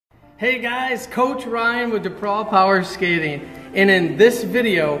Hey guys, Coach Ryan with DuPraw Powerskating, and in this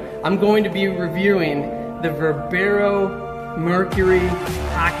video, I'm going to be reviewing the VERBERO Mercury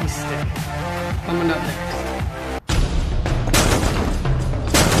hockey stick. Coming up next.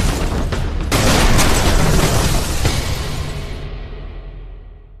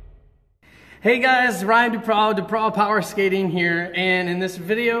 Hey guys, Ryan DuPraw Powerskating here, and in this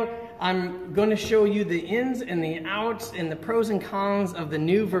video, I'm going to show you the ins and the outs and the pros and cons of the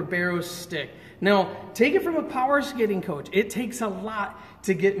new VERBERO stick. Now, take it from a power skating coach. It takes a lot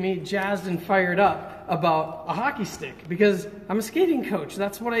to get me jazzed and fired up about a hockey stick because I'm a skating coach.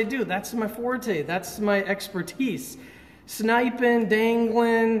 That's what I do. That's my forte. That's my expertise. Sniping,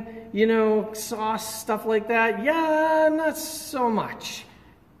 dangling, you know, sauce, stuff like that. Yeah, not so much,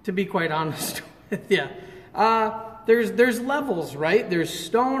 to be quite honest with you. There's levels, right? There's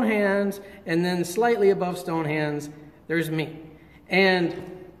stone hands, and then slightly above stone hands, there's me. And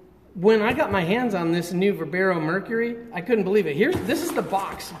when I got my hands on this new VERBERO Mercury, I couldn't believe it. This is the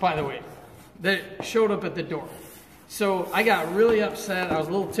box, by the way, that showed up at the door. So I got really upset. I was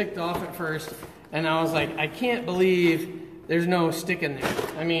a little ticked off at first, and I was like, I can't believe there's no stick in there.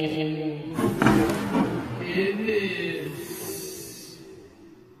 I mean, it is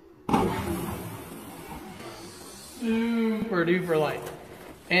super duper light.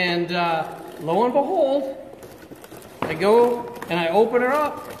 And lo and behold, I go and I open her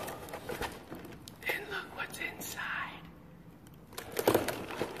up, and look what's inside.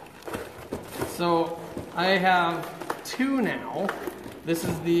 So I have two now. This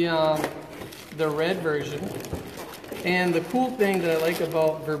is the red version. And the cool thing that I like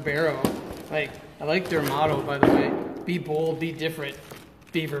about VERBERO, I like their motto, by the way, be bold, be different,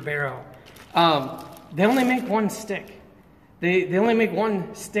 be VERBERO. They only make one stick. They only make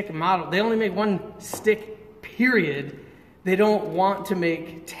one stick model. They only make one stick, period. They don't want to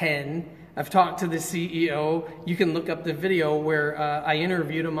make 10. I've talked to the CEO. You can look up the video where I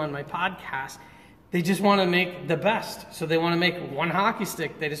interviewed him on my podcast. They just want to make the best. So they want to make one hockey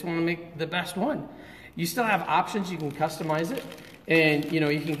stick. They just want to make the best one. You still have options. You can customize it. And, you know,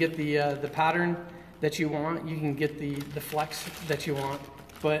 you can get the pattern that you want. You can get the flex that you want.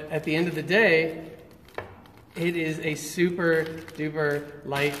 But at the end of the day, it is a super duper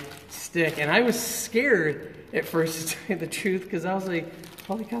light stick. And I was scared at first, to tell you the truth, because I was like,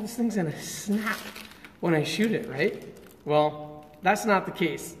 holy cow, this thing's gonna snap when I shoot it, right? Well, that's not the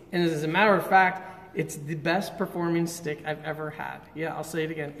case. And as a matter of fact, it's the best performing stick I've ever had. Yeah, I'll say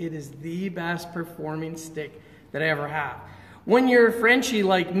it again. It is the best performing stick that I ever have. When you're a Frenchie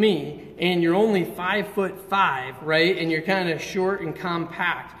like me, and you're only 5'5", right? And you're kind of short and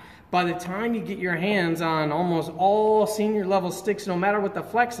compact, by the time you get your hands on almost all senior level sticks, no matter what the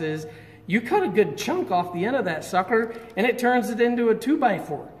flex is, you cut a good chunk off the end of that sucker and it turns it into a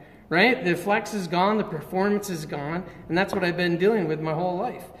 2x4, right? The flex is gone, the performance is gone, and that's what I've been dealing with my whole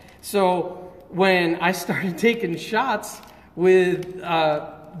life. So when I started taking shots with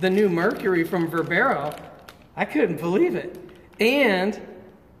the new Mercury from VERBERO, I couldn't believe it. And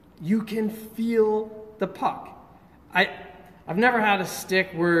you can feel the puck. I've never had a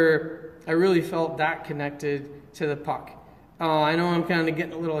stick where I really felt that connected to the puck. I know I'm kind of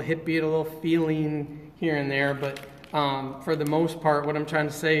getting a little hippie, a little feeling here and there, but for the most part, what I'm trying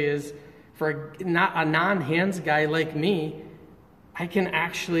to say is for a non-hands guy like me, I can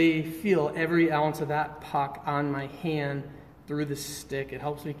actually feel every ounce of that puck on my hand through the stick. It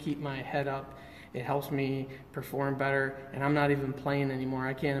helps me keep my head up. It helps me perform better, and I'm not even playing anymore.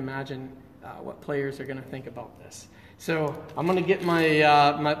 I can't imagine what players are going to think about this. So I'm going to get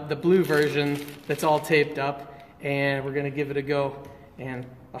the blue version that's all taped up, and we're going to give it a go. And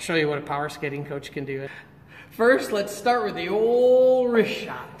I'll show you what a power skating coach can do. First, let's start with the old wrist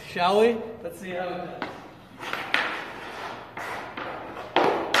shot, shall we? Let's see how it does.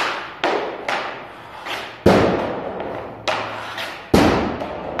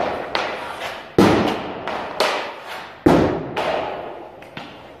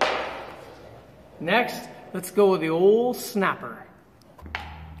 Next, let's go with the old snapper.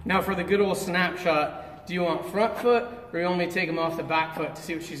 Now for the good old snapshot, do you want front foot or you want me to take them off the back foot to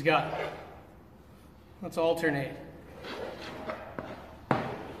see what she's got? Let's alternate.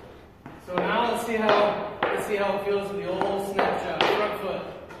 So now let's see how it feels with the old snapshot. Front foot.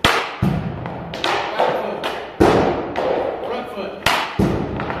 Back foot. Front foot.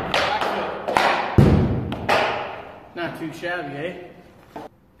 Back foot. Not too shabby, eh?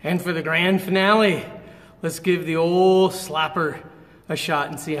 And for the grand finale, let's give the old slapper a shot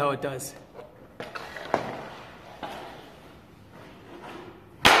and see how it does.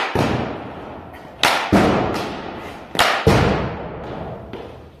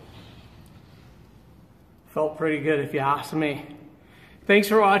 Felt pretty good if you ask me. Thanks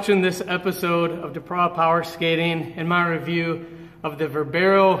for watching this episode of DuPraw Powerskating and my review of the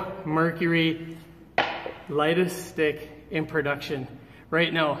VERBERO Mercury lightest stick in production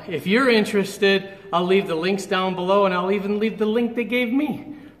right now. If you're interested, I'll leave the links down below, and I'll even leave the link they gave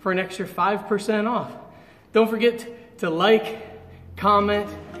me for an extra 5% off. Don't forget to like, comment,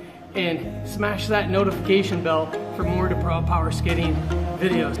 and smash that notification bell for more DuPraw Powerskating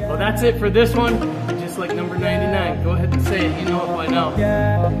videos. Well, that's it for this one. Just like number 99, go ahead and say it. You know it by now.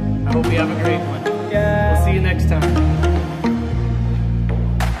 I hope you have a great one. We'll see you next time.